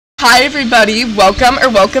Hi everybody,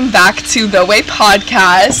 welcome back to The Way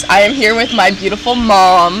Podcast. I am here with my beautiful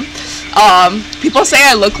mom. People say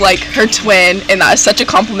I look like her twin, and that is such a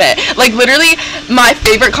compliment. Like, literally, my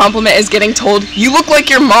favorite compliment is getting told, you look like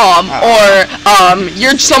your mom, or,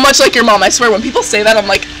 you're so much like your mom. I swear, when people say that, I'm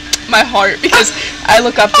like, my heart, because I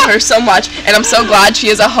look up to her so much, and I'm so glad she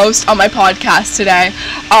is a host on my podcast today.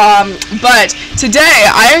 But today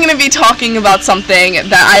I am going to be talking about something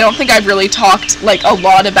that I don't think I've really talked like a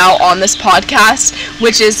lot about on this podcast,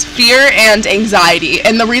 which is fear and anxiety.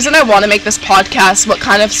 And the reason I want to make this podcast, what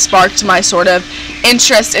kind of sparked my sort of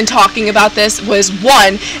interest in talking about this, was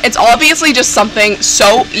one, it's obviously just something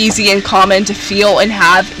so easy and common to feel and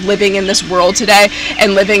have living in this world today,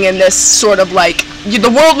 and living in this sort of like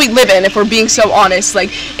the world we live in, if we're being so honest.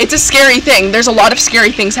 Like, it's a scary thing. There's a lot of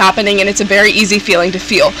scary things happening, and it's a very easy feeling to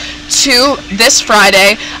feel. Two, this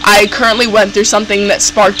Friday, I currently went through something that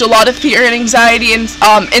sparked a lot of fear and anxiety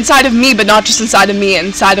inside of me, but not just inside of me,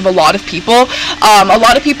 inside of a lot of people. A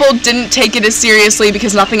lot of people didn't take it as seriously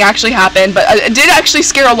because nothing actually happened, but it did actually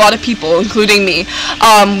scare a lot of people, including me,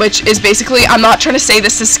 which is basically, I'm not trying to say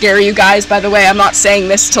this to scare you guys, by the way. I'm not saying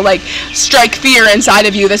this to, like, strike fear inside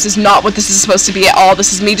of you. This is not what this is supposed to be at all.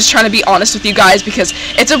 This is me just trying to be honest with you guys, because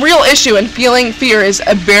it's a real issue, and feeling fear is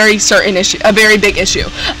a very certain issue, a very big issue.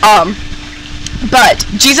 But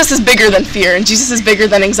Jesus is bigger than fear, and Jesus is bigger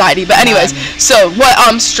than anxiety. But anyways, so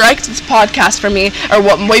what striked this podcast for me, or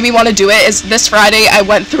what made me want to do it, is this Friday I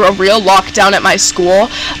went through a real lockdown at my school.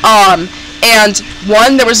 And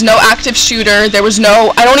one, there was no active shooter, I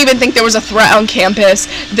don't even think there was a threat on campus,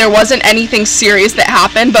 there wasn't anything serious that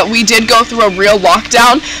happened, but we did go through a real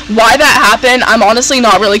lockdown. Why that happened, I'm honestly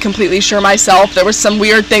not really completely sure myself. There was some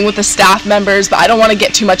weird thing with the staff members, but I don't want to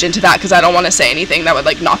get too much into that, because I don't want to say anything that would,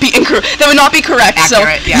 like, not be that would not be correct.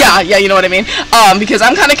 Accurate, so, yeah, you know what I mean? Because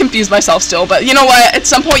I'm kind of confused myself still, but you know what, at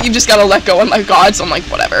some point you just gotta let go and let God, so I'm like,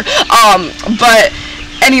 whatever.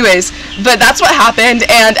 But that's what happened,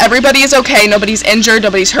 and everybody is okay. Nobody's injured,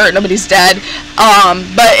 nobody's hurt, nobody's dead.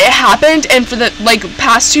 But it happened, and for the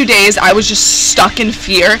past 2 days, I was just stuck in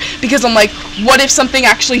fear, because I'm like, what if something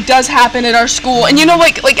actually does happen at our school? And you know,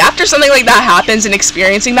 like after something like that happens and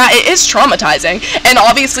experiencing that, it is traumatizing. And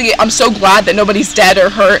obviously, I'm so glad that nobody's dead or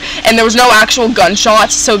hurt, and there was no actual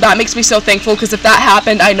gunshots. So that makes me so thankful, because if that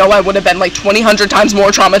happened, I know I would have been like 100 times more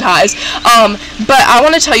traumatized. But I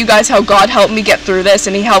want to tell you guys how God helped me get through this,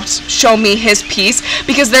 and He helped show me His peace,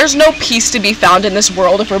 because there's no peace to be found in this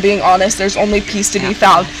world. If we're being honest, there's only peace to be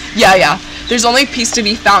found. There's only peace to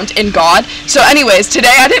be found in God. So anyways,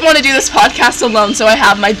 today I didn't want to do this podcast alone, so I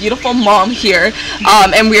have my beautiful mom here,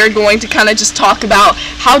 and we are going to kind of just talk about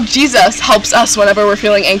how Jesus helps us whenever we're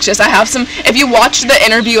feeling anxious. I have some, if you watched the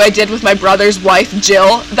interview I did with my brother's wife,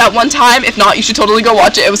 Jill, that one time, if not, you should totally go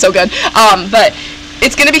watch it. It was so good. But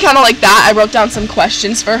it's going to be kind of like that. I wrote down some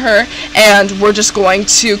questions for her, and we're just going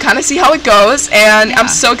to kind of see how it goes, and I'm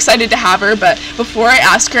so excited to have her. But before I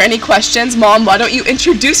ask her any questions, Mom, why don't you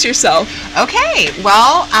introduce yourself? Okay,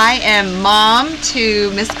 well, I am mom to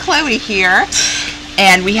Miss Chloe here,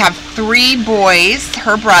 and we have 3 boys,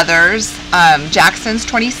 her brothers. Jackson's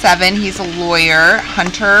 27, he's a lawyer.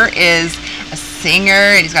 Hunter is a singer,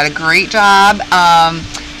 and he's got a great job.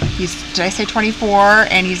 Did I say 24?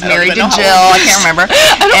 And he's married to Jill. I can't remember.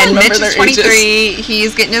 And Mitch is 23.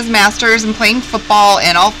 He's getting his master's and playing football,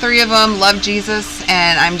 and all 3 of them love Jesus,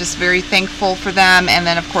 and I'm just very thankful for them. And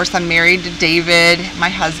then, of course, I'm married to David, my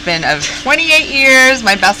husband of 28 years,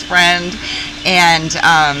 my best friend,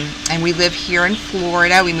 and we live here in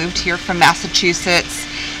Florida. We moved here from Massachusetts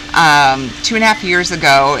 2.5 years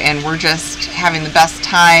ago, and we're just having the best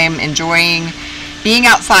time, enjoying being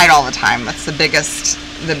outside all the time. That's the biggest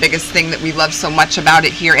thing that we love so much about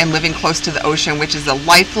it here, and living close to the ocean, which is a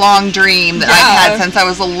lifelong dream that I've had since I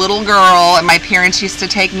was a little girl. And my parents used to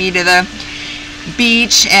take me to the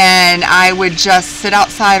beach, and I would just sit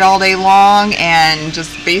outside all day long and just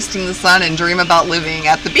basting the sun and dream about living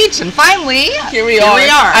at the beach. And finally, here we are.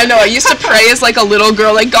 I know, I used to pray as like a little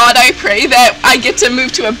girl, like, God, I pray that I get to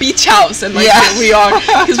move to a beach house, and like here we are,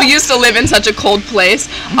 because we used to live in such a cold place.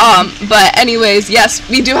 But anyways, yes,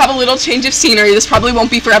 we do have a little change of scenery. This probably won't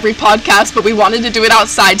be for every podcast, but we wanted to do it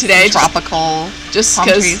outside today. Tropical. Just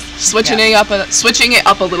because switching it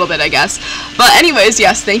up a little bit, I guess. But anyways,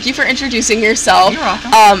 yes, thank you for introducing yourself. You're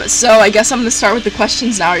welcome. So I guess I'm going to start with the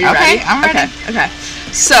questions now. Are you ready? I'm ready. Okay.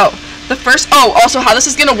 So the first, also how this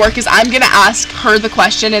is going to work is I'm going to ask her the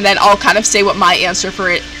question, and then I'll kind of say what my answer for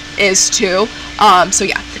it is too. So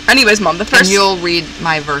yeah. Anyways, Mom, the first... And you'll read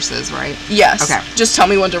my verses, right? Yes. Okay. Just tell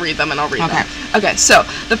me when to read them, and I'll read them. Okay. Okay, so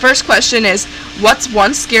the first question is, what's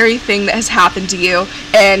one scary thing that has happened to you,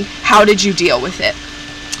 and how did you deal with it?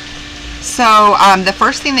 So the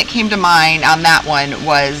first thing that came to mind on that one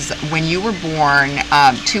was when you were born,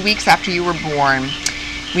 2 weeks after you were born,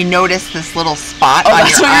 we noticed this little spot on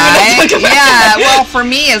your eye. Yeah, well, for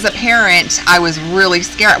me as a parent, I was really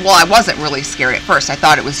scared. Well, I wasn't really scared at first. I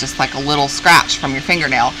thought it was just like a little scratch from your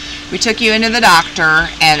fingernail. We took you into the doctor,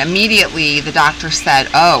 and immediately the doctor said,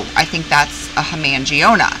 oh, I think that's a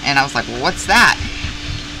hemangioma. And I was like, well, what's that?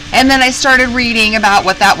 And then I started reading about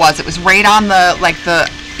what that was. It was right on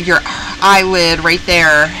your eyelid right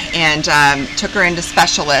there, and took her into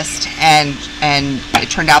specialist, and it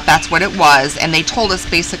turned out that's what it was. And they told us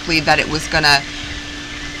basically that it was gonna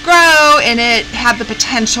grow, and it had the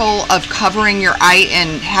potential of covering your eye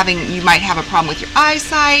and you might have a problem with your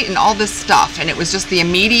eyesight and all this stuff. And it was just the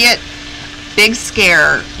immediate big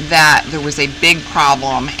scare that there was a big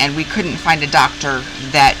problem, and we couldn't find a doctor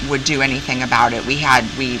that would do anything about it. We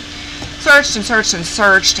searched and searched and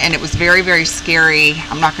searched, and it was very, very scary,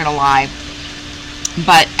 I'm not gonna lie.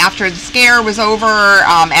 But after the scare was over,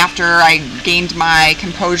 after I gained my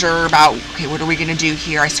composure about, okay, what are we gonna do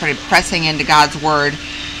here, I started pressing into God's Word.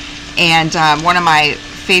 And one of my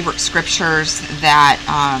favorite scriptures that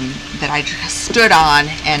I stood on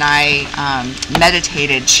and I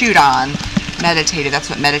meditated, that's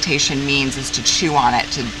what meditation means, is to chew on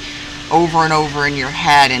it, to over and over in your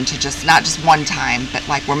head, and to just, not just one time, but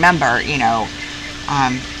like remember,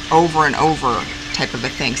 over and over type of a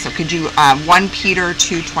thing. So could you, 1 Peter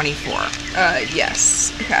 2:24.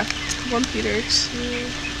 Yes. Okay. 1 Peter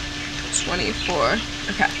 2:24.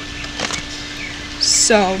 Okay.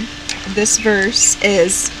 So this verse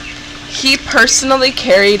is, He personally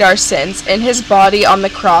carried our sins in His body on the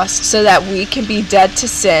cross so that we can be dead to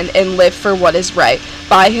sin and live for what is right.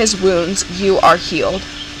 By His wounds you are healed.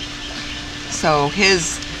 So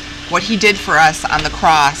what He did for us on the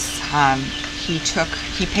cross, He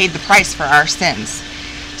paid the price for our sins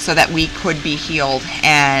so that we could be healed.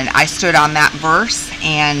 And I stood on that verse,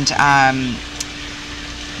 and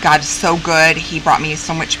God is so good. He brought me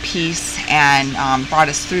so much peace and brought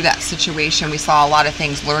us through that situation. We saw a lot of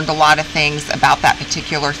things, learned a lot of things about that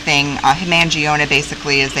particular thing. Hemangioma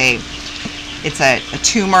basically is it's a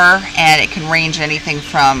tumor, and it can range anything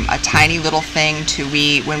from a tiny little thing to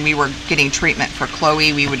when we were getting treatment for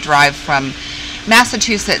Chloe, we would drive from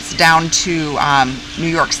Massachusetts down to New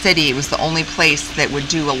York City. It was the only place that would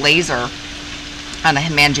do a laser on a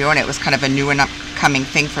hemangioma. It was kind of a new and upcoming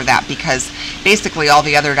thing for that, because basically all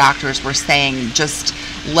the other doctors were saying just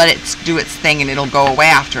let it do its thing and it'll go away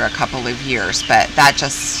after a couple of years, but that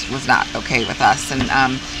just was not okay with us. And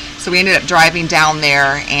so we ended up driving down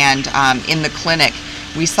there, and in the clinic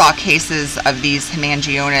we saw cases of these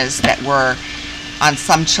hemangiomas that were on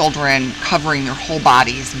some children covering their whole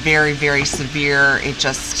bodies, very, very severe. It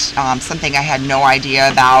just something I had no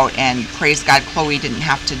idea about, and praise God, Chloe didn't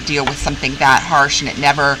have to deal with something that harsh, and it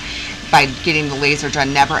never, by getting the laser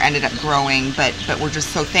done, never ended up growing. But we're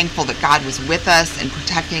just so thankful that God was with us and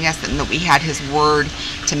protecting us, and that we had His Word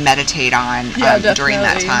to meditate on during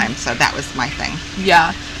that time. So that was my thing.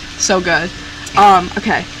 Yeah, so good.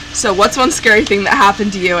 Okay. So what's one scary thing that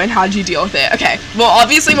happened to you, and how did you deal with it? Okay, well,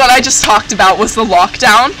 obviously what I just talked about was the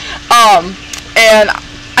lockdown, and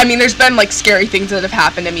I mean, there's been like scary things that have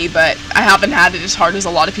happened to me, but I haven't had it as hard as a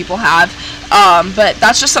lot of people have, but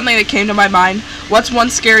that's just something that came to my mind. What's one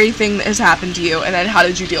scary thing that has happened to you, and then how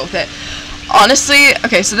did you deal with it? Honestly,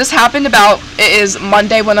 okay, so this happened it is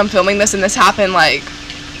Monday when I'm filming this, and this happened like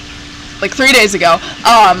 3 days ago.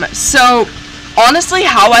 So honestly,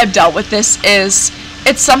 how I've dealt with this is,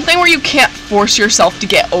 it's something where you can't force yourself to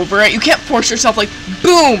get over it. You can't force yourself like,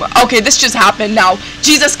 boom, okay, this just happened, now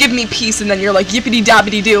Jesus give me peace, and then you're like yippity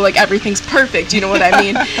dabbity doo, like everything's perfect, you know what I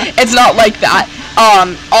mean? It's not like that.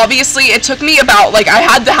 Obviously it took me about, like, I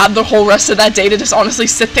had to have the whole rest of that day to just honestly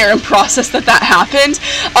sit there and process that happened.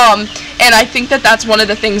 And I think that that's one of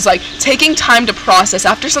the things, like, taking time to process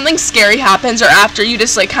after something scary happens, or after you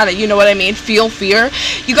just like kind of, you know what I mean, feel fear,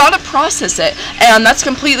 you gotta process it, and that's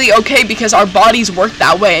completely okay, because our bodies work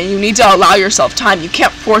that way, and you need to allow yourself time. You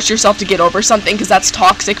can't force yourself to get over something, because that's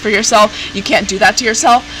toxic for yourself. You can't do that to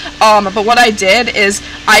yourself. But what I did is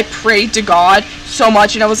I prayed to God so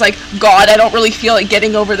much, and I was like, God, I don't really feel like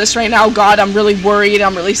getting over this right now. God, I'm really worried,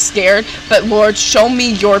 I'm really scared, but Lord, show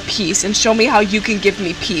me your peace, and show me how you can give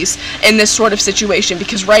me peace in this sort of situation,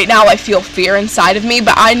 because right now I feel fear inside of me,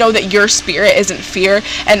 but I know that your spirit isn't fear,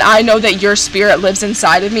 and I know that your spirit lives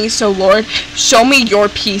inside of me. So Lord, show me your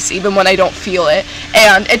peace even when I don't feel it.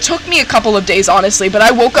 And it took me a couple of days, honestly, but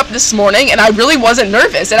I woke up this morning and I really wasn't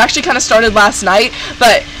nervous. It actually kind of started last night,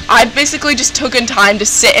 but I've basically just taken time to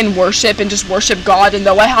sit and worship and just worship God. And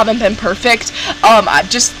though I haven't been perfect,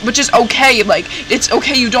 which is okay. Like, it's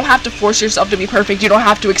okay. You don't have to force yourself to be perfect. You don't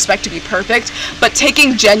have to expect to be perfect. But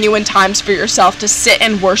taking genuine times for yourself to sit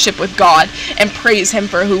and worship with God and praise Him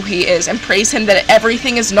for who He is, and praise Him that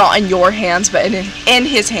everything is not in your hands but in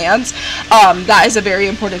His hands, that is a very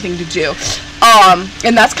important thing to do.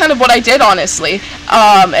 And that's kind of what I did, honestly.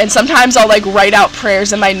 And sometimes I'll like write out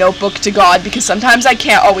prayers in my notebook to God, because sometimes I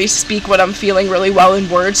can't always speak what I'm feeling really well in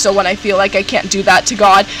words. So when I feel like I can't do that to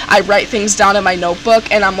God, I write things down in my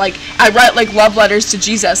notebook, and I write like love letters to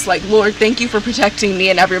Jesus, like, Lord, thank you for protecting me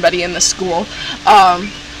and everybody in the school.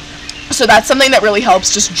 So that's something that really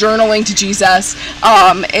helps, just journaling to Jesus.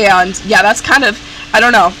 And yeah, that's kind of, I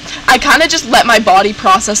don't know. I kind of just let my body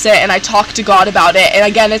process it, and I talk to God about it. And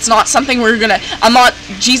again, it's not something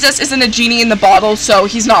Jesus isn't a genie in the bottle, so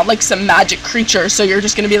He's not like some magic creature. So you're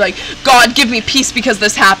just going to be like, God, give me peace because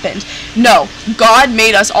this happened. No, God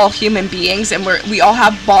made us all human beings, and we all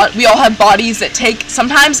have bodies that take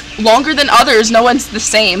sometimes longer than others. No one's the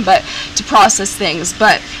same, but to process things.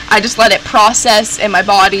 But I just let it process in my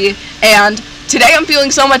body, and today I'm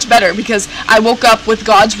feeling so much better because I woke up with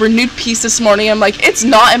God's renewed peace this morning. I'm like, it's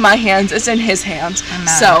not in my hands, it's in His hands. Amen.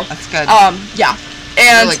 So that's good. Yeah.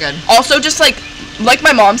 And really good. Also just like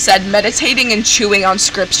my mom said, meditating and chewing on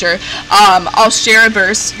scripture. I'll share a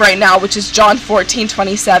verse right now, which is John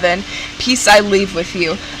 14:27. Peace I leave with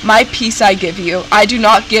you, my peace I give you. I do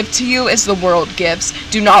not give to you as the world gives.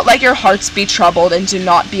 Do not let your hearts be troubled, and do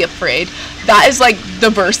not be afraid. That is like the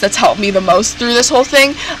verse that's helped me the most through this whole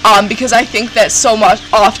thing, because I think that so much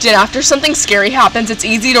often after something scary happens, it's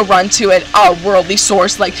easy to run to a worldly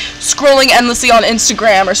source, like scrolling endlessly on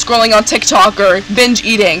Instagram or scrolling on TikTok or binge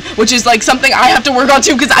eating, which is like something I have to work on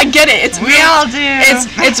too, because I get it. We all do.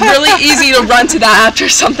 It's really easy to run to that after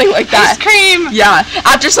something like that. Ice cream. Yeah,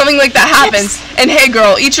 after something like that happens. And hey,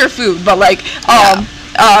 girl, eat your food, but like,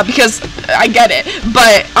 because I get it.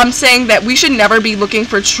 But I'm saying that we should never be looking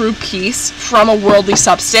for true peace from a worldly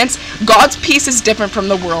substance. God's peace is different from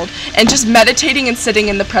the world, and just meditating and sitting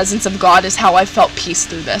in the presence of God is how I felt peace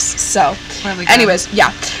through this. So, really anyways,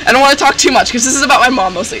 yeah, I don't want to talk too much because this is about my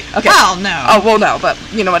mom mostly. Okay. Well, no. Oh, well, no, but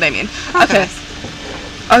you know what I mean.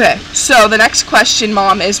 Okay, so the next question,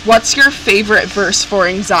 Mom, is what's your favorite verse for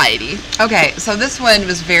anxiety? Okay, so this one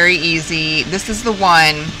was very easy. This is the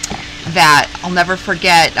one that I'll never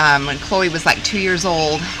forget. When Chloe was like 2 years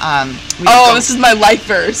old. This is my life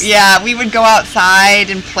verse. Yeah, we would go outside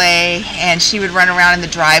and play, and she would run around in the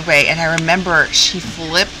driveway, and I remember she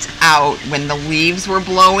flipped out when the leaves were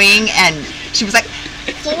blowing, and she was like,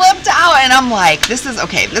 flipped out, and I'm like, this is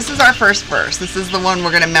our first verse. This is the one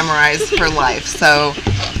we're going to memorize for life. So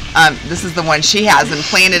this is the one she has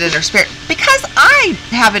implanted in her spirit, because I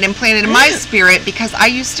have it implanted in my spirit, because I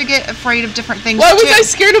used to get afraid of different things. Why was I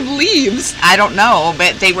scared of leaves? I don't know,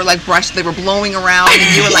 but they were like they were blowing around,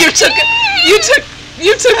 and you were like,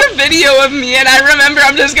 you took a video of me, and I remember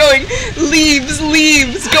I'm just going, leaves,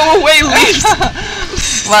 go away, leaves.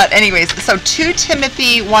 But anyways, so 2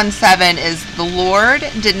 Timothy 1:7 is, the Lord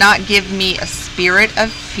did not give me a spirit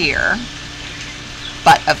of fear,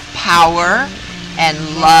 but of power and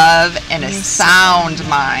love and a sound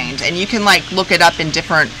mind. And you can like look it up in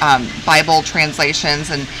different Bible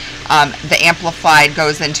translations, and the Amplified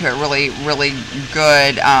goes into a really, really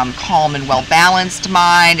good, calm and well-balanced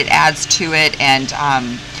mind. It adds to it, and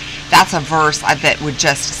that's a verse that would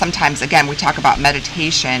just, sometimes, again, we talk about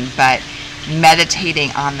meditation, but meditating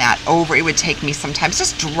on that it would take me sometimes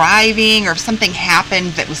just driving, or if something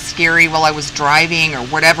happened that was scary while I was driving, or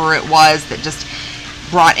whatever it was that just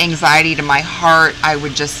brought anxiety to my heart, I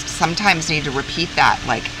would just sometimes need to repeat that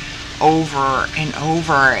like over and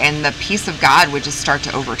over, and the peace of God would just start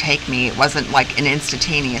to overtake me. It wasn't like an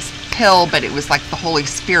instantaneous pill, but it was like the Holy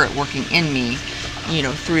Spirit working in me,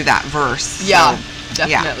 through that verse. Yeah. So,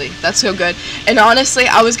 definitely. Yeah. That's so good. And honestly,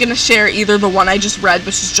 I was going to share either the one I just read,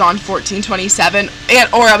 which is John 14:27,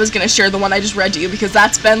 or I was going to share the one I just read to you, because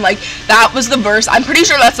that was the verse. I'm pretty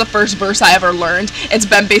sure that's the first verse I ever learned. It's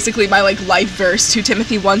been basically my like life verse, 2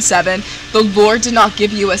 Timothy 1:7. The Lord did not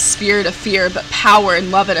give you a spirit of fear, but power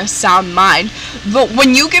and love and a sound mind.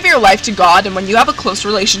 When you give your life to God, and when you have a close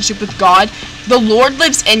relationship with God, the Lord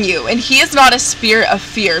lives in you, and He is not a spirit of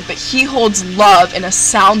fear, but He holds love and a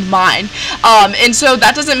sound mind. And so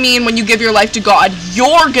that doesn't mean when you give your life to God,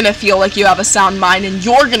 you're going to feel like you have a sound mind and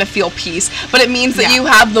you're going to feel peace, but it means that you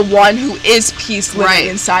have the one who is peace living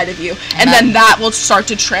inside of you. And then that will start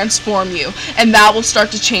to transform you, and that will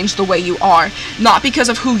start to change the way you are, not because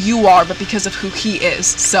of who you are, but because of who He is.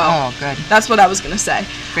 So good. That's what I was going to say.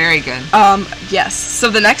 Very good. Yes.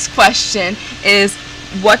 So the next question is,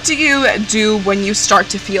 what do you do when you start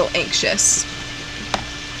to feel anxious?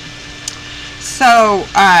 So,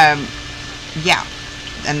 yeah,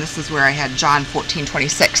 and this is where I had John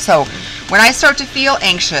 14:26. So, when I start to feel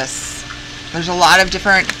anxious, there's a lot of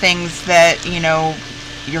different things that,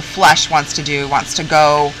 your flesh wants to do, wants to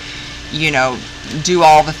go, do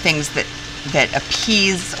all the things that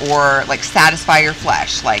appease or like satisfy your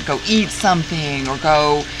flesh, like go eat something or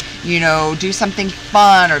go, do something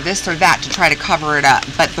fun or this or that to try to cover it up.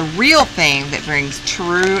 But the real thing that brings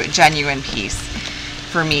true, genuine peace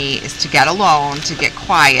for me is to get alone, to get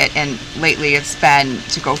quiet, and lately it's been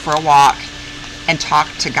to go for a walk and talk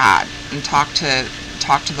to God and talk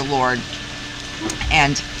to the Lord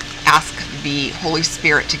and ask the Holy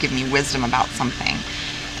Spirit to give me wisdom about something.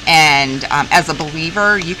 And as a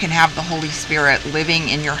believer, you can have the Holy Spirit living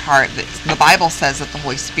in your heart. The Bible says that the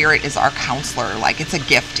Holy Spirit is our counselor, like it's a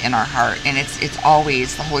gift in our heart, and it's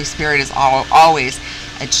always, the Holy Spirit is always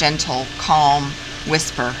a gentle, calm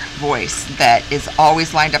whisper voice that is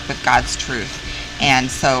always lined up with God's truth. And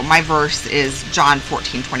so my verse is John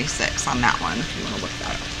 14:26 on that one, if you want to look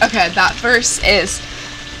that up. Okay, that verse is,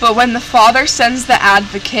 "But when the Father sends the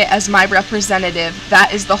advocate as my representative,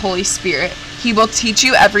 that is the Holy Spirit. He will teach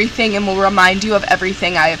you everything and will remind you of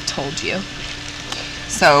everything I have told you."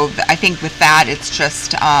 So I think with that, it's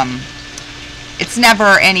just, it's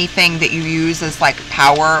never anything that you use as like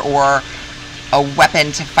power or a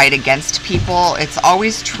weapon to fight against people. It's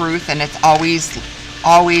always truth, and it's always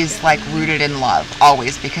like rooted in love,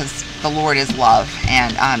 always, because the Lord is love.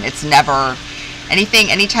 And it's never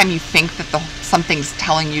anytime you think that something's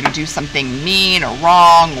telling you to do something mean or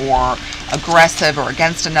wrong or aggressive or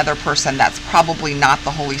against another person, that's probably not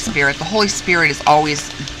the Holy Spirit. The Holy Spirit is always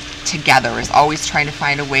together, is always trying to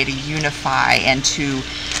find a way to unify and to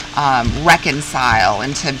reconcile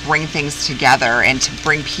and to bring things together and to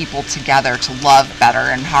bring people together to love better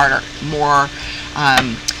and harder, more,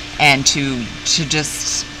 and to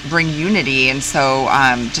just bring unity. And so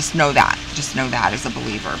just know that as a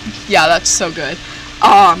believer. Yeah, that's so good.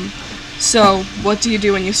 So what do you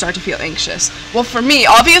do when you start to feel anxious? Well, for me,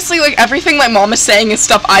 obviously, like, everything my mom is saying is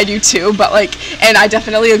stuff I do too, but like, and I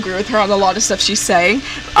definitely agree with her on a lot of stuff she's saying,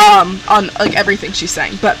 on like everything she's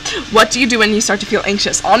saying. But what do you do when you start to feel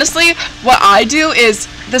anxious? Honestly, what I do is,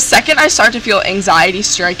 the second I start to feel anxiety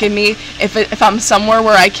striking me, if I'm somewhere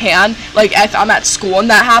where I can, like if I'm at school and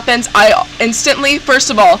that happens, I instantly,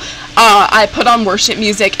 first of all, I put on worship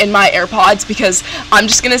music in my AirPods, because I'm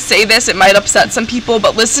just going to say this, it might upset some people,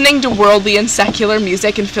 but listening to worldly and secular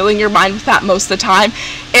music and filling your mind with that most of the time,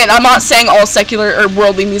 and I'm not saying all secular or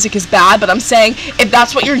worldly music is bad, but I'm saying if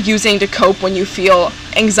that's what you're using to cope when you feel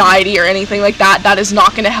anxiety or anything like that, that is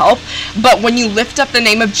not going to help. But when you lift up the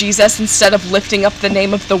name of Jesus instead of lifting up the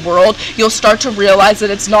name of the world, you'll start to realize that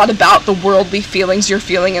it's not about the worldly feelings you're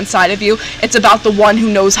feeling inside of you, it's about the one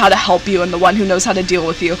who knows how to help you and the one who knows how to deal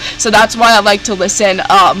with you. So that's why I like to listen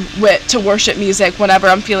to worship music whenever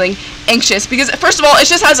I'm feeling anxious, because first of all, it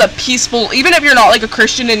just has a peaceful, even if you're not like a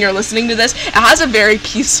Christian and you're listening to this, it has a very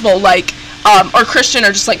peaceful, like, or Christian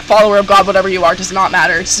or just like follower of God, whatever you are, does not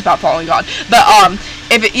matter, it's just about following God.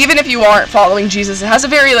 But even if you aren't following Jesus, it has a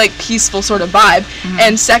very like peaceful sort of vibe. Mm-hmm.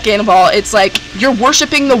 And second of all, it's like you're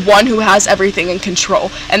worshiping the one who has everything in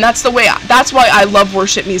control, and that's why I love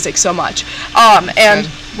worship music so much. And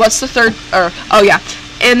what's the third,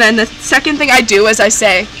 and then the second thing I do is I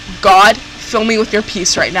say, God, fill me with your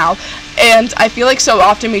peace right now. And I feel like so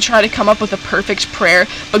often we try to come up with a perfect prayer,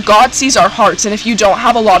 but God sees our hearts, and if you don't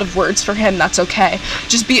have a lot of words for him, that's okay.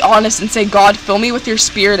 Just be honest and say, God, fill me with your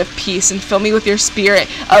spirit of peace and fill me with your spirit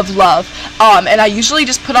of love. And I usually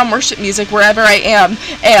just put on worship music wherever I am,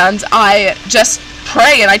 and I just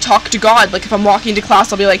pray and I talk to God. Like if I'm walking to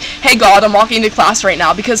class, I'll be like, hey God, I'm walking to class right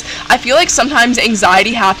now, because I feel like sometimes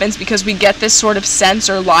anxiety happens because we get this sort of sense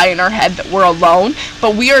or lie in our head that we're alone,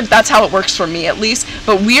 but that's how it works for me at least,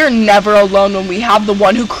 but we are never alone when we have the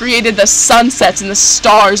one who created the sunsets and the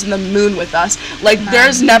stars and the moon with us. Like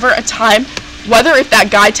there's never a time, whether if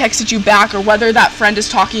that guy texted you back or whether that friend is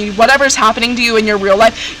talking to you, whatever's happening to you in your real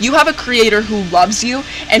life, you have a creator who loves you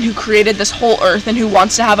and who created this whole earth and who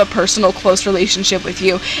wants to have a personal, close relationship with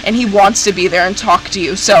you, and he wants to be there and talk to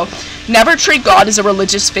you. So never treat God as a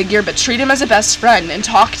religious figure, but treat him as a best friend and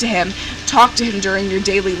talk to him during your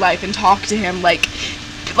daily life, and talk to him like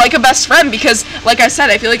a best friend, because like I said,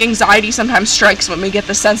 I feel like anxiety sometimes strikes when we get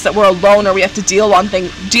the sense that we're alone or we have to deal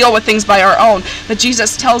with things by our own. But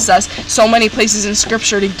Jesus tells us so many places in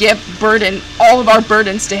scripture to give all of our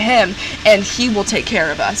burdens to him, and he will take care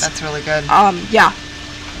of us. That's really good. Yeah.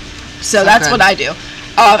 So that's good. What I do.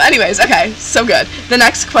 Anyways, okay, so good. The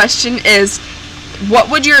next question is, what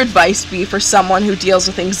would your advice be for someone who deals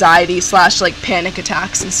with anxiety / like panic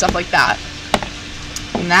attacks and stuff like that?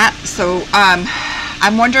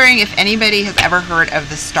 I'm wondering if anybody has ever heard of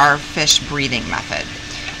the starfish breathing method.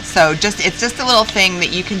 So it's just a little thing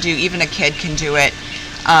that you can do. Even a kid can do it.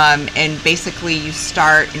 And basically, you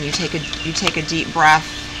start and you take a deep breath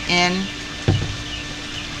in,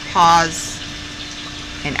 pause,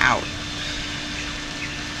 and out.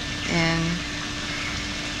 In,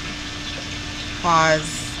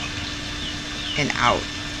 pause, and out.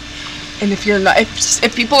 And if you're not,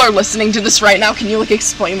 if people are listening to this right now, can you like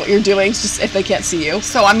explain what you're doing, just if they can't see you?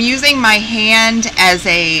 So I'm using my hand as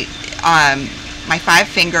my 5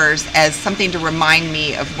 fingers as something to remind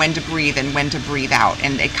me of when to breathe and when to breathe out,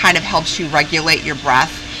 and it kind of helps you regulate your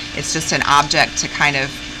breath. It's just an object to kind of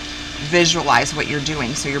visualize what you're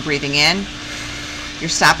doing. So you're breathing in, you're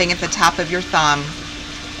stopping at the top of your thumb,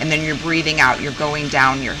 and then you're breathing out. You're going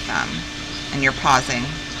down your thumb, and you're pausing.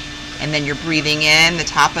 And then you're breathing in the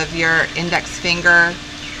top of your index finger,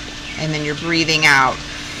 and then you're breathing out,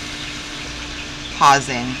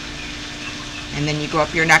 pausing. And then you go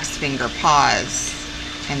up your next finger, pause,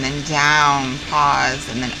 and then down, pause,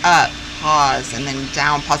 and then up, pause, and then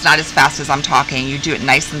down, pause. Not as fast as I'm talking. You do it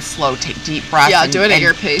nice and slow. Take deep breaths. Yeah, do it at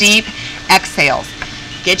your pace. Deep exhales.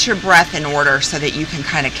 Get your breath in order so that you can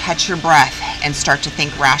kind of catch your breath and start to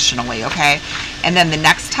think rationally, okay? And then the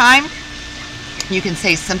next time, you can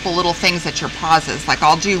say simple little things at your pauses. Like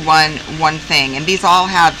I'll do one thing, and these all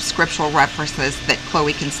have scriptural references that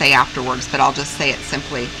Chloe can say afterwards, but I'll just say it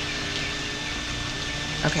simply.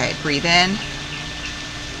 Okay, breathe in,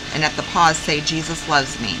 and at the pause say, Jesus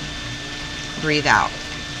loves me. Breathe out.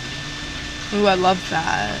 Ooh, I love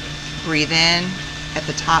that. Breathe in, at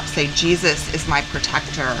the top say, Jesus is my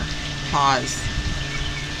protector. Pause.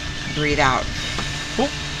 Breathe out. Ooh.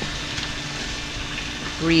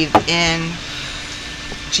 Breathe in,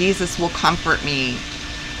 Jesus will comfort me.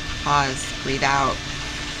 Pause. Breathe out.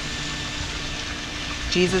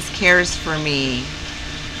 Jesus cares for me.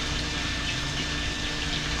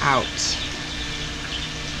 Out.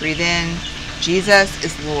 Breathe in. Jesus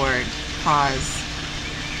is Lord. Pause.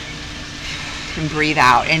 And breathe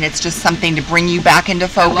out. And it's just something to bring you back into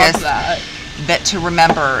focus. I love that. That to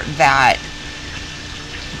remember that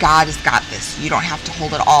God has got this. You don't have to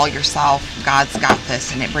hold it all yourself. God's got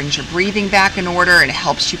this. And it brings your breathing back in order, and it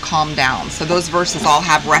helps you calm down. So those verses all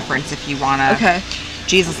have reference if you want to. Okay.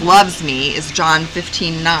 Jesus loves me is John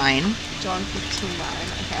 15:9. John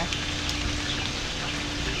 15:9. Okay.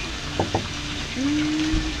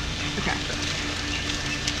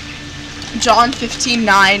 John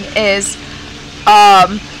 15:9 is,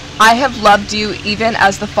 I have loved you even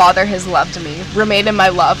as the Father has loved me. Remain in my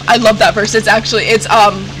love. I love that verse. It's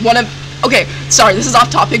one of, okay, sorry, this is off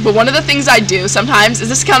topic, but one of the things I do sometimes is,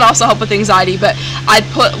 this can also help with anxiety, but I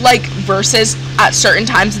put like verses at certain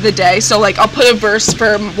times of the day. So like I'll put a verse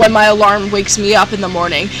for when my alarm wakes me up in the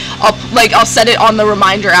morning. I'll set it on the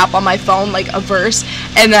reminder app on my phone, like a verse,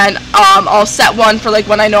 and then I'll set one for like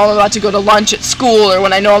when I know I'm about to go to lunch at school, or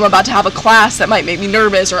when I know I'm about to have a class that might make me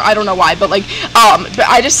nervous, or I don't know why, but like but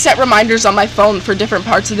I just set reminders on my phone for different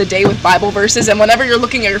parts of the day with Bible verses, and whenever you're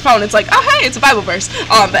looking at your phone, it's like, oh hey, it's a Bible verse.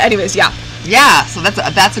 But anyways, yeah. Yeah, so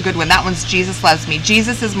that's a good one. That one's Jesus loves me.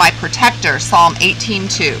 Jesus is my protector, Psalm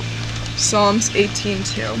 18:2. Psalms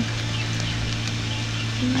 18:2.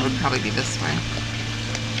 That would probably be this way.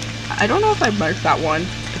 I don't know if I marked that one.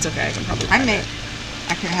 It's okay, I can probably find it.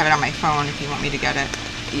 I can have it on my phone if you want me to get it.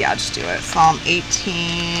 Yeah, just do it. Psalm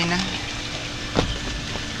 18.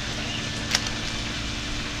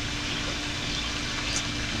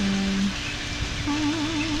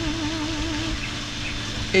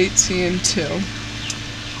 18:2.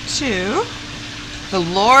 2. The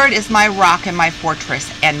Lord is my rock and my fortress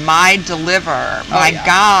and my deliverer. My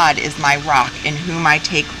God is my rock in whom I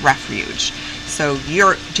take refuge. So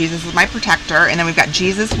Jesus is my protector. And then we've got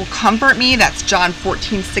Jesus will comfort me. That's John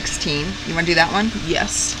 14:16. You want to do that one?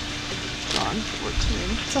 Yes. John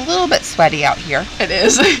 14. It's a little bit sweaty out here. It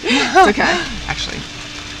is. It's okay. Actually.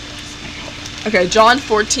 Okay, John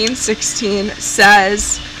 14:16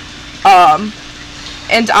 says,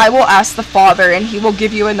 and I will ask the Father, and he will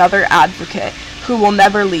give you another advocate who will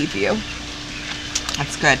never leave you.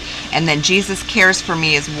 That's good. And then Jesus cares for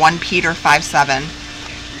me is 1 Peter 5:7.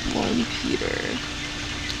 1 Peter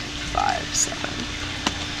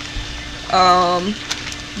 5:7.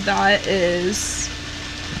 That is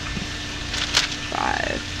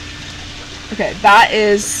 5. Okay, that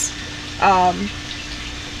is,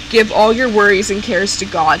 give all your worries and cares to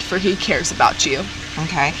God, for he cares about you.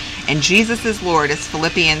 Okay. And Jesus is Lord is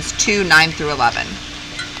Philippians 2:9-11.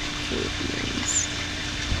 Philippians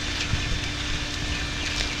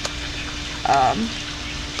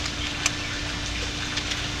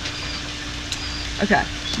Okay,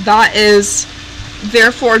 that is,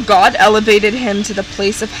 therefore God elevated him to the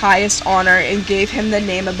place of highest honor and gave him the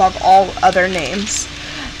name above all other names,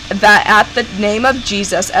 that at the name of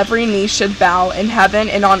Jesus every knee should bow in heaven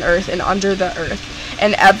and on earth and under the earth,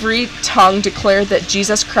 and every tongue declare that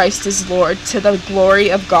Jesus Christ is Lord, to the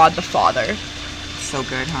glory of God the Father. So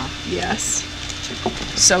good, huh? Yes.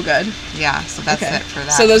 So good. Yeah, so that's it for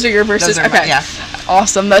that. So those are your verses? Those are okay. yeah.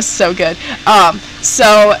 Awesome. That's so good.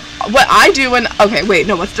 So what I do when, okay, wait,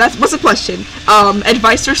 no, what's the question?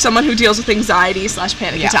 Advice for someone who deals with anxiety /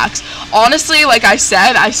 panic attacks. Honestly, like I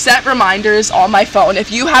said, I set reminders on my phone.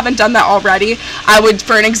 If you haven't done that already, I would,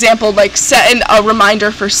 for an example, like set a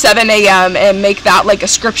reminder for 7 a.m. and make that like a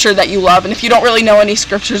scripture that you love. And if you don't really know any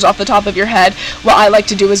scriptures off the top of your head, what I like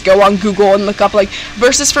to do is go on Google and look up like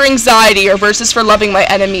verses for anxiety or verses for loving my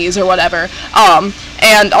enemies or whatever.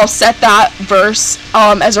 And I'll set that verse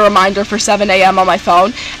as a reminder for 7 a.m. on my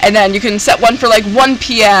phone. And then you can set one for like 1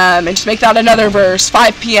 p.m. and just make that another verse,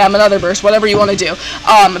 5 p.m. another verse, whatever you want to do.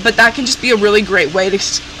 But that can just be a really great way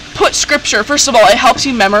to put scripture. First of all, it helps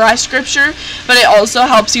you memorize scripture, but it also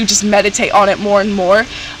helps you just meditate on it more and more.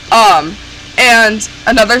 And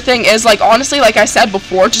another thing is, like, honestly, like I said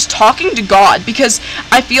before, just talking to God, because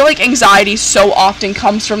I feel like anxiety so often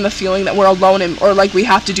comes from the feeling that we're alone or like we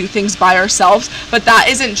have to do things by ourselves, but that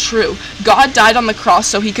isn't true. God died on the cross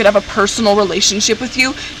so he could have a personal relationship with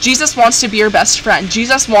you. Jesus wants to be your best friend.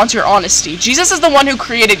 Jesus wants your honesty. Jesus is the one who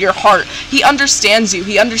created your heart. He understands you.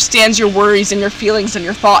 He understands your worries and your feelings and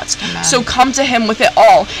your thoughts. Amen. So come to him with it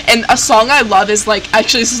all. And a song I love is like,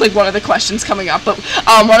 actually this is like one of the questions coming up, but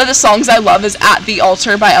one of the songs I love is At the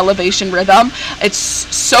Altar by Elevation Rhythm. It's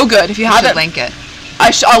so good. If you haven't, link it.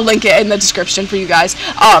 I'll link it in the description for you guys.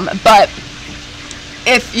 But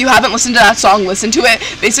if you haven't listened to that song, listen to it.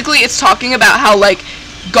 Basically, it's talking about how like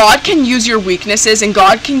God can use your weaknesses and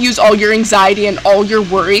God can use all your anxiety and all your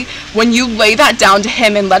worry when you lay that down to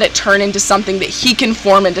him and let it turn into something that he can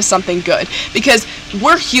form into something good. Because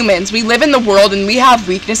we're humans, we live in the world and we have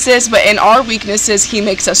weaknesses, but in our weaknesses he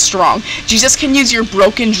makes us strong. Jesus can use your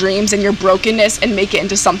broken dreams and your brokenness and make it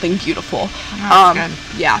into something beautiful. Good.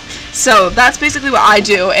 Yeah, so that's basically what I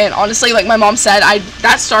do. And honestly, like my mom said,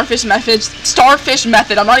 that starfish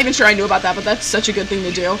method, I'm not even sure I knew about that, but that's such a good thing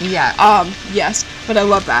to do. Yeah. Yes, but I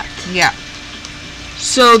love that. Yeah.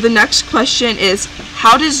 So the next question is,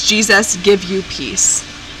 how does Jesus give you peace?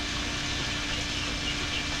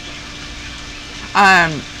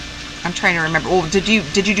 I'm trying to remember. Oh, did you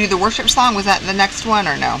do the worship song? Was that the next one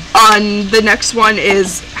or no? The next one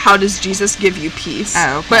is, how does Jesus give you peace?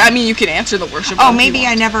 Oh, okay. But I mean, you can answer the worship Oh, one maybe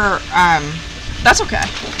I never. That's okay.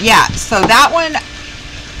 Yeah. So that one.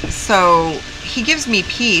 So he gives me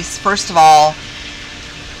peace. First of all,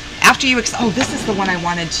 after you. This is the one I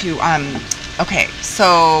wanted to. Okay.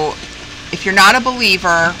 So if you're not a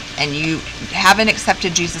believer and you haven't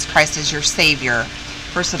accepted Jesus Christ as your Savior,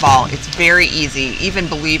 first of all, it's very easy. Even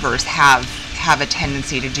believers have a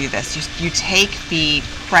tendency to do this. You take the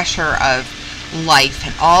pressure of life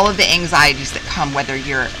and all of the anxieties that come, whether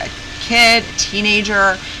you're a kid, a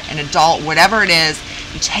teenager, an adult, whatever it is,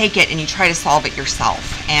 you take it and you try to solve it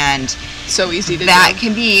yourself. And so easy to that do.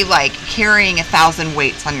 can be like carrying 1,000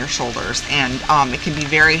 weights on your shoulders, and it can be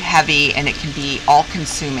very heavy and it can be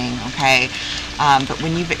all-consuming. Okay. But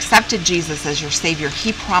when you've accepted Jesus as your Savior,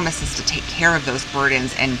 he promises to take care of those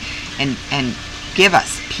burdens and give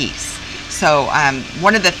us peace. So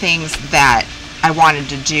one of the things that I wanted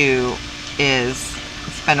to do is,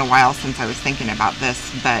 it's been a while since I was thinking about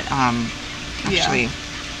this, but actually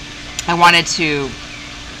I wanted to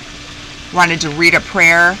read a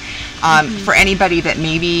prayer for anybody that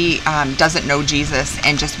maybe doesn't know Jesus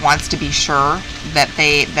and just wants to be sure that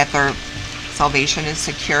their salvation is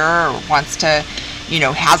secure, or wants to,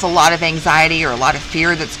 has a lot of anxiety or a lot of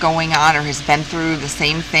fear that's going on, or has been through the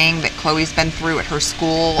same thing that Chloe's been through at her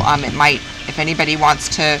school. It might, if anybody wants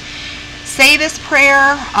to say this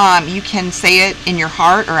prayer, you can say it in your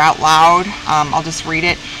heart or out loud. I'll just read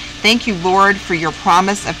it. Thank you, Lord, for your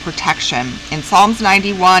promise of protection. In Psalms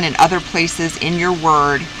 91 and other places in your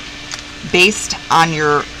word, based on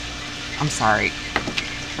your, I'm sorry.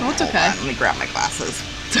 Oh, it's Hold okay. on, let me grab my glasses.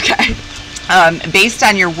 It's okay. Based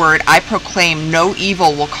on your word, I proclaim no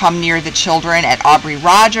evil will come near the children at Aubrey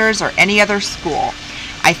Rogers or any other school.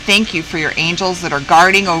 I thank you for your angels that are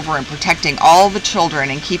guarding over and protecting all the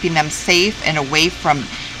children and keeping them safe and away from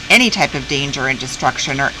any type of danger and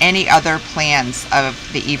destruction or any other plans of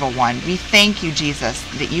the evil one. We thank you, Jesus,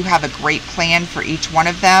 that you have a great plan for each one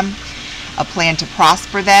of them, a plan to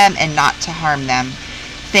prosper them and not to harm them.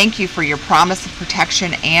 thank you for your promise of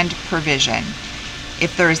protection and provision.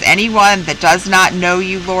 If there is anyone that does not know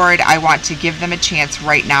you, Lord, I want to give them a chance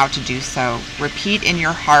right now to do so. Repeat in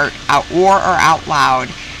your heart or out loud,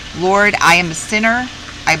 Lord, I am a sinner.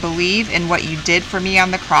 I believe in what you did for me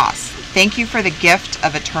on the cross. Thank you for the gift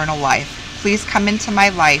of eternal life. Please come into my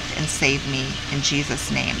life and save me in Jesus'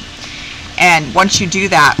 name. And once you do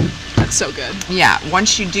that, that's so good. Yeah,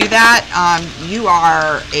 once you do that, you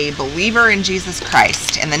are a believer in Jesus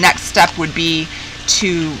Christ. And the next step would be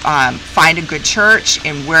to find a good church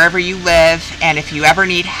in wherever you live. And if you ever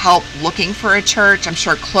need help looking for a church, I'm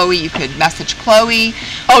sure Chloe, you could message Chloe.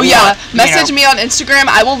 Oh yeah, message me on Instagram.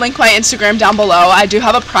 I will link my Instagram down below. I do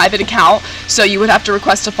have a private account, so you would have to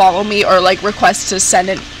request to follow me or like request to send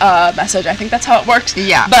a message. I think that's how it works.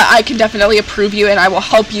 Yeah. But I can definitely approve you and I will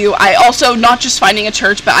help you. I also, not just finding a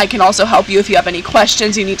church, but I can also help you if you have any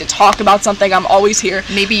questions, you need to talk about something. I'm always here.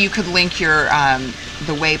 Maybe you could link your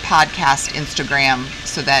The Way Podcast Instagram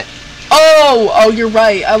so that you're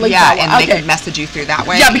right. I like that one. And they can message you through that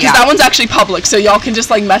way. Yeah, because that one's actually public, so y'all can just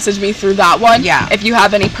like message me through that one. Yeah. If you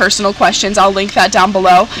have any personal questions, I'll link that down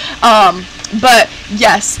below. But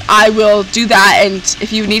yes, I will do that, and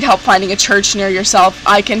if you need help finding a church near yourself,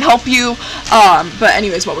 I can help you. But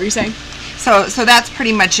anyways, what were you saying? So that's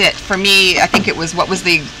pretty much it for me. I think it was, what was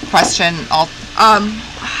the question?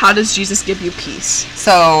 How does Jesus give you peace?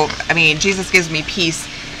 So, I mean, Jesus gives me peace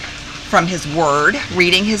from his word,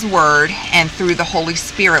 reading his word, and through the Holy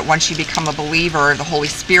Spirit. Once you become a believer, the Holy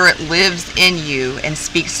Spirit lives in you and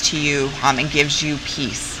speaks to you and gives you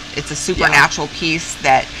peace. It's a supernatural peace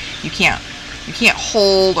that you can't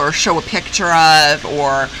hold or show a picture of,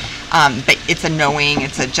 or but it's a knowing,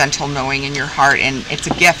 it's a gentle knowing in your heart, and it's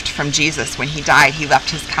a gift from Jesus. When he died, he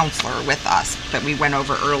left his counselor with us that we went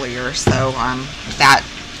over earlier. So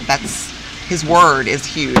that's his word is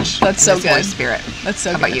huge. That's so good. Holy Spirit. That's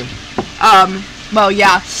so good. How about you? Well,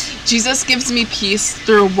 yeah, Jesus gives me peace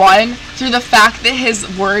through the fact that his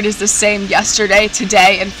word is the same yesterday,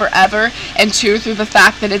 today, and forever, and two, through the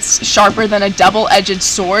fact that it's sharper than a double-edged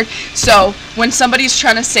sword. So when somebody's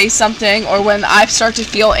trying to say something, or when I start to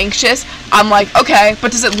feel anxious, I'm like, okay,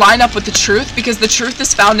 but does it line up with the truth? Because the truth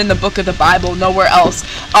is found in the book of the Bible, nowhere else.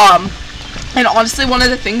 And honestly, one of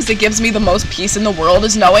the things that gives me the most peace in the world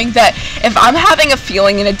is knowing that if I'm having a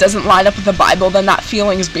feeling and it doesn't line up with the Bible, then that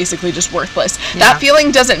feeling is basically just worthless. Yeah. That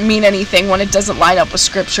feeling doesn't mean anything when it doesn't line up with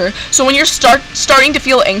Scripture. So when you're starting to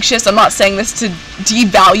feel anxious, I'm not saying this to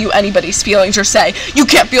devalue anybody's feelings or say, you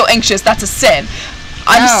can't feel anxious, that's a sin.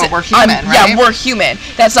 We're human, right? Yeah, we're human.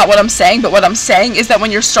 That's not what I'm saying, but what I'm saying is that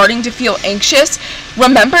when you're starting to feel anxious,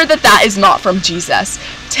 remember that that is not from Jesus.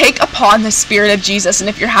 Take upon the Spirit of Jesus, and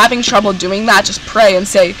if you're having trouble doing that, just pray and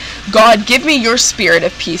say, God, give me your spirit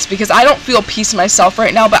of peace, because I don't feel peace myself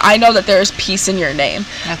right now, but I know that there is peace in your name.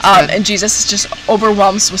 And Jesus just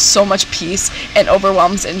overwhelms with so much peace, and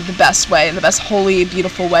overwhelms in the best way, in the best holy,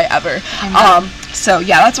 beautiful way ever. So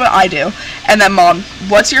yeah, that's what I do. And then Mom,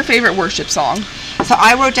 what's your favorite worship song? So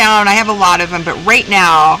I wrote down, I have a lot of them, but right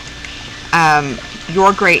now,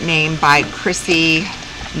 Your Great Name by Chrissy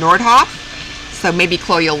Nordhoff. So maybe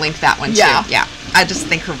Chloe will link that one too. Yeah. I just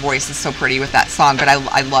think her voice is so pretty with that song, but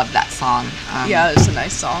I love that song. Yeah, it's a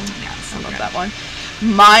nice song. Yeah, so I love that one.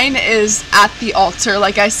 Mine is At the Altar.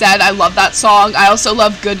 Like I said, I love that song. I also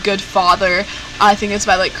love Good Good Father. I think it's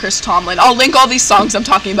by like Chris Tomlin. I'll link all these songs I'm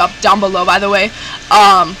talking about down below, by the way.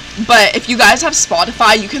 But if you guys have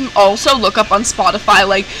Spotify, you can also look up on Spotify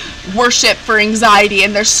like worship for anxiety,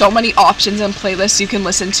 and there's so many options and playlists you can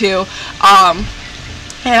listen to.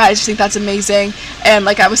 And I just think that's amazing. And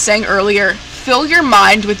like I was saying earlier, fill your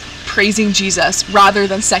mind with praising Jesus rather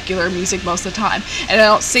than secular music most of the time. And I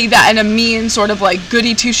don't say that in a mean sort of like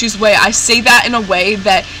goody two-shoes way. I say that in a way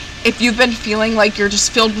that if you've been feeling like you're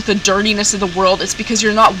just filled with the dirtiness of the world, it's because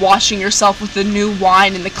you're not washing yourself with the new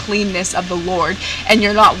wine and the cleanness of the Lord, and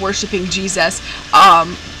you're not worshiping Jesus,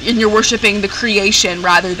 and you're worshiping the creation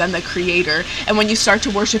rather than the Creator. And when you start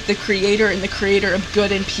to worship the Creator and the Creator of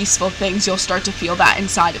good and peaceful things, you'll start to feel that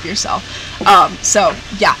inside of yourself. So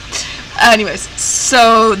yeah. Anyways,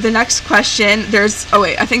 so the next question,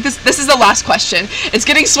 I think this is the last question. It's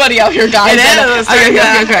getting sweaty out here, guys. It is.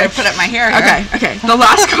 Okay. I put up my hair. Okay. The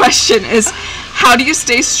last question is, how do you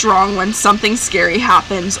stay strong when something scary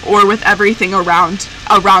happens, or with everything around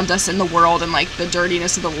us in the world and like the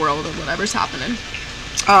dirtiness of the world or whatever's happening?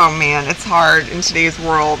 Oh man, it's hard in today's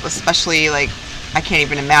world, especially like I can't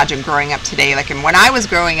even imagine growing up today. Like, and when I was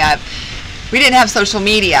growing up, we didn't have social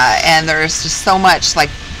media, and there's just so much like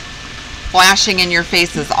flashing in your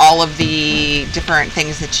faces, all of the different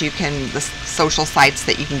things that you can, the social sites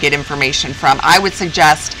that you can get information from. I would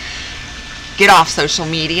suggest get off social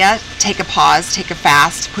media, take a pause, take a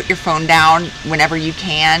fast, put your phone down whenever you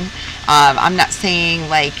can. I'm not saying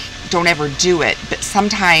like don't ever do it, but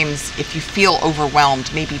sometimes if you feel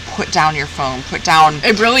overwhelmed, maybe put down your phone, put down.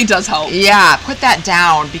 It really does help. Yeah, put that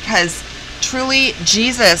down, because truly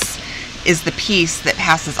Jesus is the peace that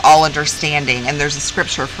passes all understanding, and there's a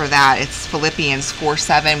scripture for that. It's Philippians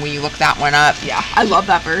 4:7. Will you look that one up? Yeah, I love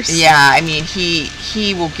that verse. Yeah, I mean,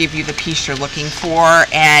 he will give you the peace you're looking for,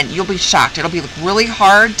 and you'll be shocked. It'll be really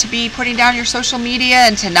hard to be putting down your social media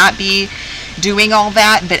and to not be doing all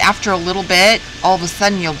that, but after a little bit, all of a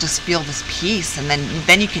sudden you'll just feel this peace, and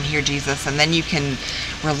then you can hear Jesus, and then you can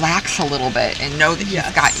relax a little bit and know that he's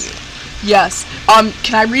got you. Yes.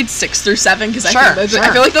 Can I read 6 through 7? Because sure. I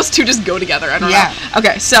feel like those two just go together. I don't know.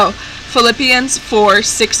 Okay, so Philippians 4,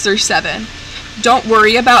 6 through 7. Don't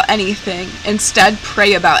worry about anything. Instead,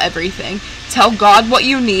 pray about everything. Tell God what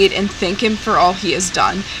you need and thank Him for all He has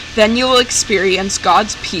done. Then you will experience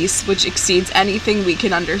God's peace, which exceeds anything we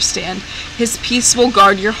can understand. His peace will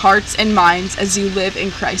guard your hearts and minds as you live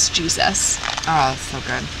in Christ Jesus. Oh, that's so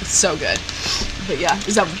good. It's so good. But yeah,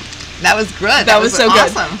 that was good. That was so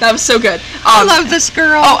awesome. Good. That was so good. I love this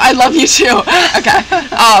girl. Oh, I love you too. Okay.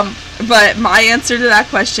 But my answer to that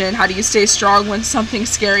question, how do you stay strong when something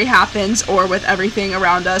scary happens or with everything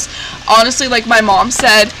around us? Honestly, like my mom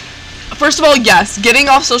said, first of all, yes, getting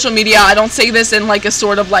off social media. I don't say this in like a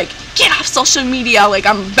sort of like, get off social media, like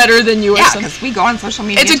I'm better than you or something. Yeah, because we go on social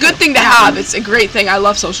media. It's a good thing to have. It's a great thing. I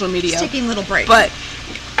love social media. Just taking little breaks. But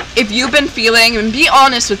if you've been feeling, and be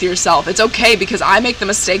honest with yourself, it's okay, because I make the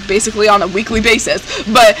mistake basically on a weekly basis,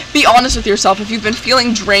 but be honest with yourself. If you've been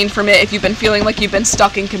feeling drained from it, if you've been feeling like you've been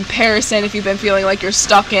stuck in comparison, if you've been feeling like you're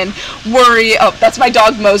stuck in worry, oh, that's my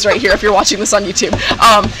dog Mose right here if you're watching this on YouTube,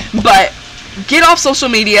 but get off social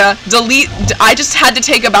media, delete. I just had to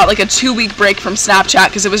take about like a 2-week break from Snapchat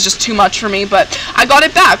because it was just too much for me, but I got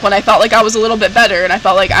it back when I felt like I was a little bit better, and I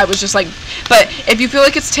felt like I was just like, but if you feel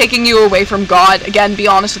like it's taking you away from God, again, be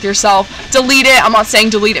honest with yourself, delete it. I'm not saying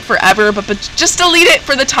delete it forever, but just delete it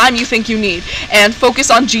for the time you think you need, and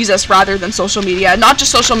focus on Jesus rather than social media. Not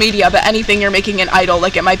just social media, but anything you're making an idol,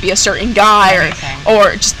 like it might be a certain guy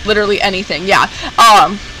or just literally anything. Yeah.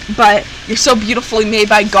 But you're so beautifully made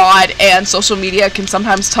by God, and social media can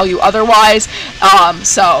sometimes tell you otherwise.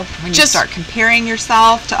 So when you start comparing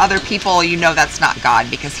yourself to other people, you know that's not God,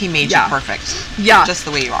 because He made you perfect. Yeah, just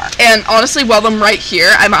the way you are. And honestly, while I'm right here,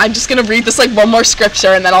 I'm just gonna read this like one more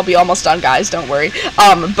scripture, and then I'll be almost done, guys. Don't worry.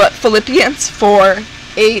 But Philippians 4,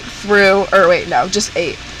 8 through, or wait, no, just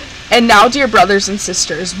 8. And now, dear brothers and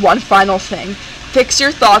sisters, one final thing. Fix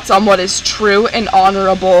your thoughts on what is true and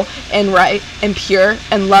honorable and right and pure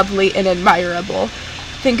and lovely and admirable.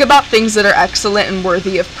 Think about things that are excellent and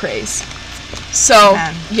worthy of praise. So,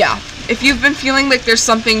 yeah, if you've been feeling like there's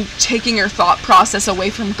something taking your thought process away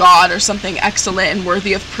from God, or something excellent and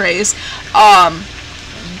worthy of praise,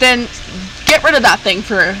 then get rid of that thing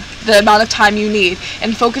for the amount of time you need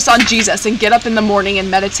and focus on Jesus, and get up in the morning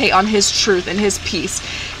and meditate on His truth and His peace.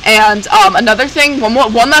 And another thing, one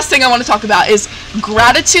last thing I want to talk about is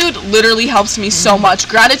gratitude literally helps me so much.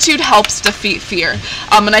 Gratitude helps defeat fear.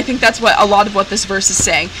 And I think that's what a lot of what this verse is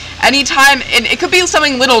saying. Anytime, and it could be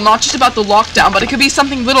something little, not just about the lockdown, but it could be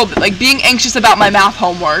something little, like being anxious about my math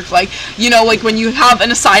homework. Like, you know, like when you have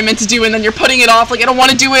an assignment to do and then you're putting it off, like I don't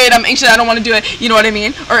want to do it, I'm anxious, I don't want to do it, you know what I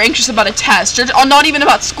mean? Or anxious about a test, or not even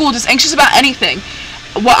about school, just anxious about anything.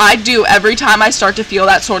 What I do every time I start to feel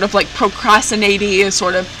that sort of like procrastinating,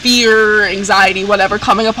 sort of fear, anxiety, whatever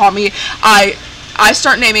coming upon me, I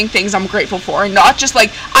start naming things I'm grateful for, and not just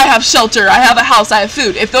like I have shelter, I have a house, I have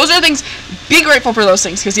food. If those are things, be grateful for those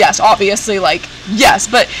things, because yes, obviously, like, yes,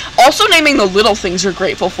 but also naming the little things you're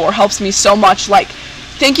grateful for helps me so much. Like,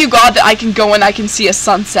 thank you, God, that I can go and I can see a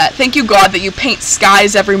sunset. Thank you, God, that you paint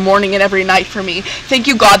skies every morning and every night for me. Thank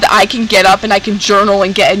you, God, that I can get up and I can journal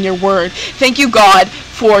and get in your word. Thank you, God,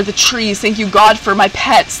 for the trees. Thank you, God, for my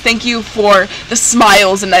pets. Thank you for the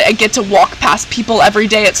smiles, and that I get to walk past people every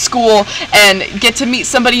day at school and get to meet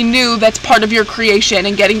somebody new that's part of your creation,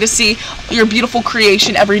 and getting to see your beautiful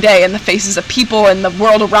creation every day and the faces of people and the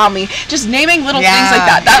world around me. Just naming little things like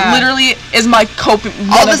that. That literally is my coping.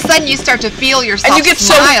 All of a sudden you start to feel yourself, and you get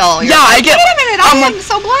smile. So, yeah, I get, wait a minute, I'm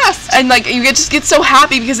so blessed. And like you just get so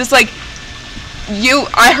happy, because it's like,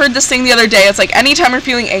 I heard this thing the other day, it's like anytime you're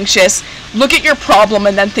feeling anxious, look at your problem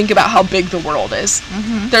and then think about how big the world is.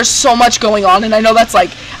 There's so much going on, and I know that's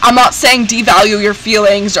like, I'm not saying devalue your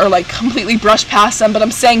feelings or like completely brush past them, but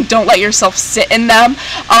I'm saying don't let yourself sit in them.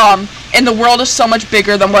 and the world is so much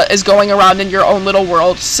bigger than what is going around in your own little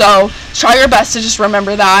world. So try your best to just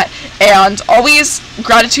remember that, and always,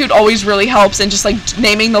 gratitude always really helps, and just like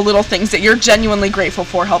naming the little things that you're genuinely grateful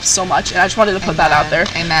for helps so much. And I just wanted to put that out there.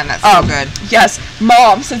 Amen. That's so good. Yes.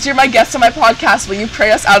 Mom, since you're my guest on my podcast, will you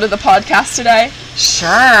pray us out of the podcast today?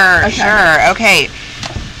 Sure. Okay.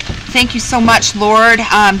 Thank you so much, Lord.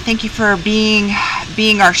 Thank you for being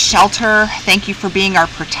our shelter. Thank you for being our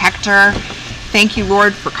protector. Thank you,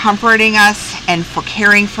 Lord, for comforting us and for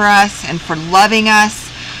caring for us and for loving us.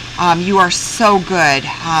 You are so good.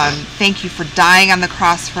 Thank you for dying on the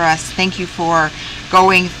cross for us. Thank you for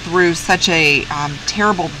going through such a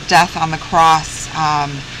terrible death on the cross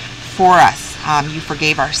for us. You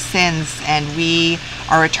forgave our sins, and we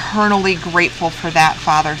are eternally grateful for that,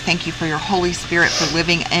 Father. Thank you for your Holy Spirit for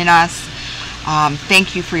living in us.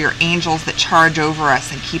 Thank you for your angels that charge over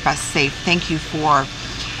us and keep us safe. Thank you for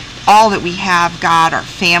all that we have, God, our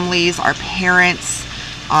families, our parents,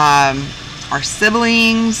 our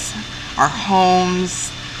siblings, our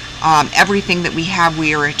homes, everything that we have.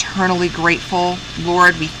 We are eternally grateful.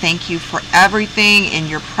 Lord, we thank you for everything in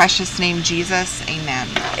your precious name, Jesus. Amen.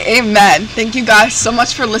 Amen. Thank you guys so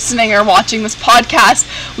much for listening or watching this podcast.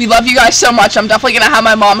 We love you guys so much. I'm definitely going to have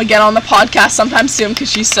my mom again on the podcast sometime soon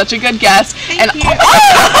because she's such a good guest. Thank you. What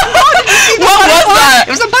was that?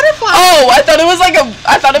 It was a butterfly. Oh, I thought it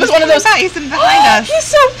was one of those. He's behind us. He's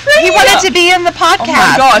so pretty. He wanted to be in the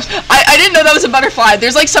podcast. Oh my gosh. I didn't know that was a butterfly.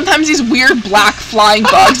 There's like sometimes these weird black flying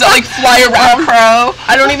bugs that like fly around. Crow.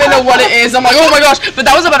 I don't even know what it is. I'm like, oh my gosh. But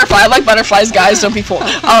that was a butterfly. I like butterflies, guys. Don't be fooled.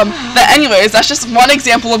 But anyways, that's just one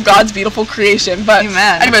example of God's beautiful creation. But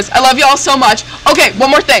Amen. Anyways, I love you all so much. Okay, one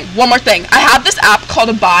more thing. I have this app called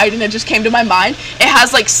Abide, and it just came to my mind. It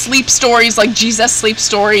has like sleep stories, like Jesus sleep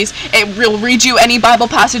stories. It will read you any Bible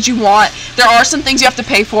passage you want. There are some things you have to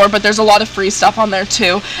pay for, but there's a lot of free stuff on there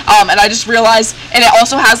too. And I just realized, and it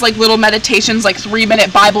also has like little meditations, like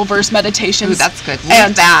 3-minute Bible verse meditations. Ooh, that's good.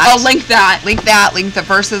 Link that. I'll link that. Link the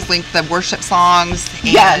verses, link the worship songs.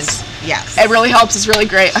 And yes. It really helps. It's really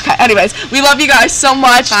great. Okay, anyways, we love you guys so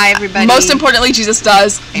much. Bye, everybody. Most importantly, Jesus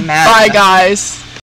does. Amen. Bye, guys.